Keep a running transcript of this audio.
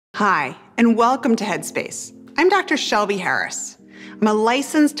Hi, and welcome to Headspace. I'm Dr. Shelby Harris. I'm a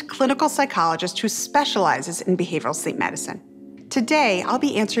licensed clinical psychologist who specializes in behavioral sleep medicine. Today, I'll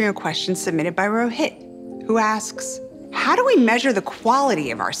be answering a question submitted by Rohit, who asks, how do we measure the quality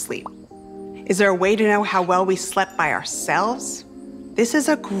of our sleep? Is there a way to know how well we slept by ourselves? This is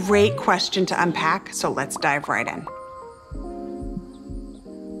a great question to unpack, so let's dive right in.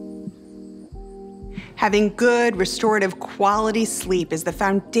 Having good, restorative, quality sleep is the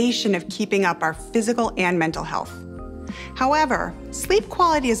foundation of keeping up our physical and mental health. However, sleep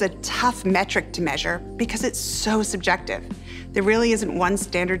quality is a tough metric to measure because it's so subjective. There really isn't one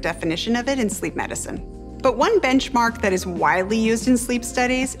standard definition of it in sleep medicine. But one benchmark that is widely used in sleep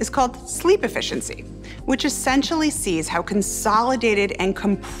studies is called sleep efficiency, which essentially sees how consolidated and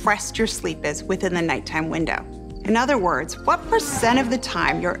compressed your sleep is within the nighttime window. In other words, what % of the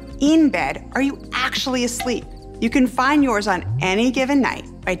time you're in bed are you actually asleep? You can find yours on any given night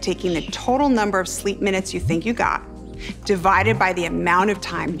by taking the total number of sleep minutes you think you got, divided by the amount of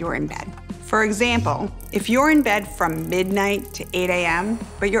time you're in bed. For example, if you're in bed from midnight to 8 a.m.,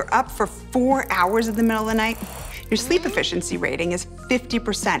 but you're up for 4 hours in the middle of the night, your sleep efficiency rating is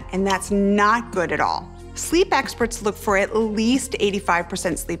 50%, and that's not good at all. Sleep experts look for at least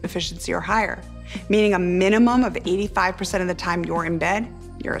 85% sleep efficiency or higher, meaning a minimum of 85% of the time you're in bed,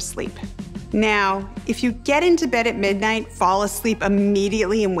 you're asleep. Now, if you get into bed at midnight, fall asleep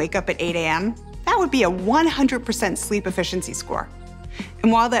immediately, and wake up at 8 a.m., that would be a 100% sleep efficiency score.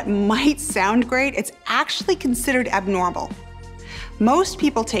 And while that might sound great, it's actually considered abnormal. Most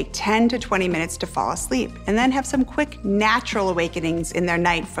people take 10 to 20 minutes to fall asleep and then have some quick natural awakenings in their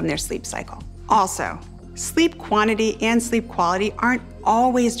night from their sleep cycle. Also, sleep quantity and sleep quality aren't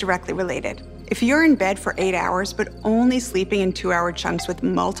always directly related. If you're in bed for 8 hours but only sleeping in 2-hour chunks with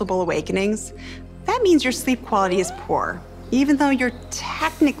multiple awakenings, that means your sleep quality is poor, even though you're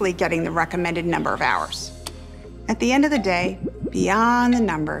technically getting the recommended number of hours. At the end of the day, beyond the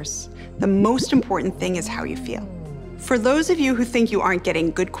numbers, the most important thing is how you feel. For those of you who think you aren't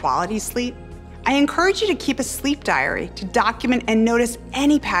getting good quality sleep, I encourage you to keep a sleep diary to document and notice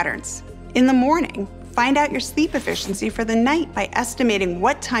any patterns. In the morning, find out your sleep efficiency for the night by estimating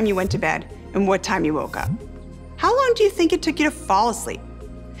what time you went to bed and what time you woke up. How long do you think it took you to fall asleep?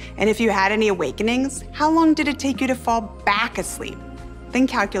 And if you had any awakenings, how long did it take you to fall back asleep? Then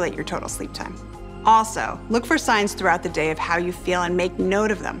calculate your total sleep time. Also, look for signs throughout the day of how you feel and make note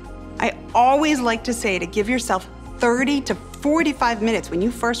of them. I always like to say to give yourself 30 to 45 minutes when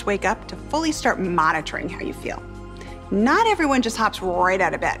you first wake up to fully start monitoring how you feel. Not everyone just hops right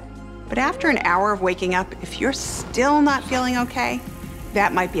out of bed, but after an hour of waking up, if you're still not feeling okay,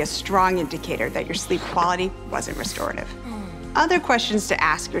 that might be a strong indicator that your sleep quality wasn't restorative. Other questions to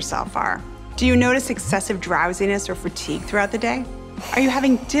ask yourself are, do you notice excessive drowsiness or fatigue throughout the day? Are you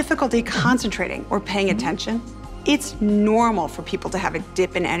having difficulty concentrating or paying attention? It's normal for people to have a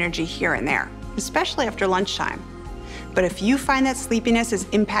dip in energy here and there, especially after lunchtime. But if you find that sleepiness is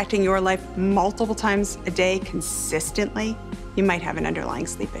impacting your life multiple times a day consistently, you might have an underlying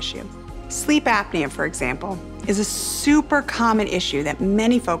sleep issue. Sleep apnea, for example, is a super common issue that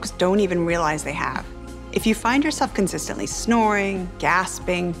many folks don't even realize they have. If you find yourself consistently snoring,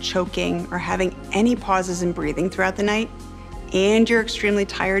 gasping, choking, or having any pauses in breathing throughout the night, and you're extremely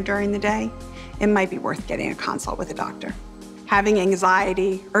tired during the day, it might be worth getting a consult with a doctor. Having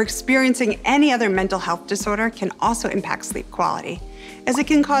anxiety or experiencing any other mental health disorder can also impact sleep quality, as it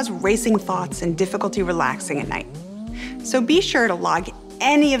can cause racing thoughts and difficulty relaxing at night. So be sure to log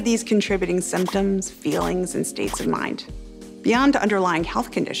any of these contributing symptoms, feelings, and states of mind. Beyond underlying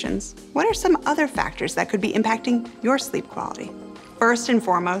health conditions, what are some other factors that could be impacting your sleep quality? First and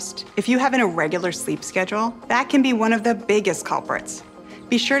foremost, if you have an irregular sleep schedule, that can be one of the biggest culprits.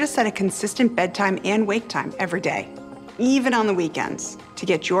 Be sure to set a consistent bedtime and wake time every day, even on the weekends, to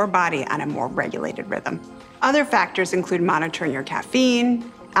get your body on a more regulated rhythm. Other factors include monitoring your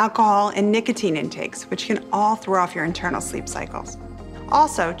caffeine, alcohol, and nicotine intakes, which can all throw off your internal sleep cycles.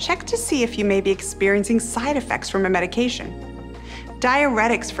 Also, check to see if you may be experiencing side effects from a medication.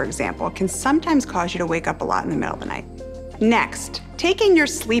 Diuretics, for example, can sometimes cause you to wake up a lot in the middle of the night. Next, taking your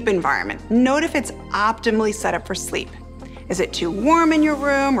sleep environment. Note if it's optimally set up for sleep. Is it too warm in your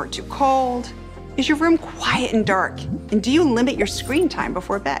room or too cold? Is your room quiet and dark? And do you limit your screen time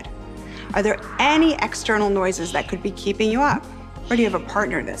before bed? Are there any external noises that could be keeping you up? Or do you have a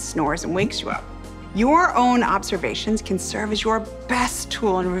partner that snores and wakes you up? Your own observations can serve as your best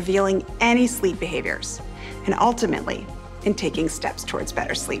tool in revealing any sleep behaviors, and ultimately, in taking steps towards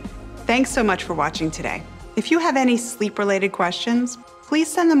better sleep. Thanks so much for watching today. If you have any sleep-related questions, please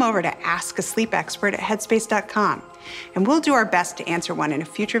send them over to askasleepexpert@headspace.com, and we'll do our best to answer one in a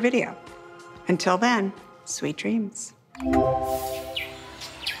future video. Until then, sweet dreams.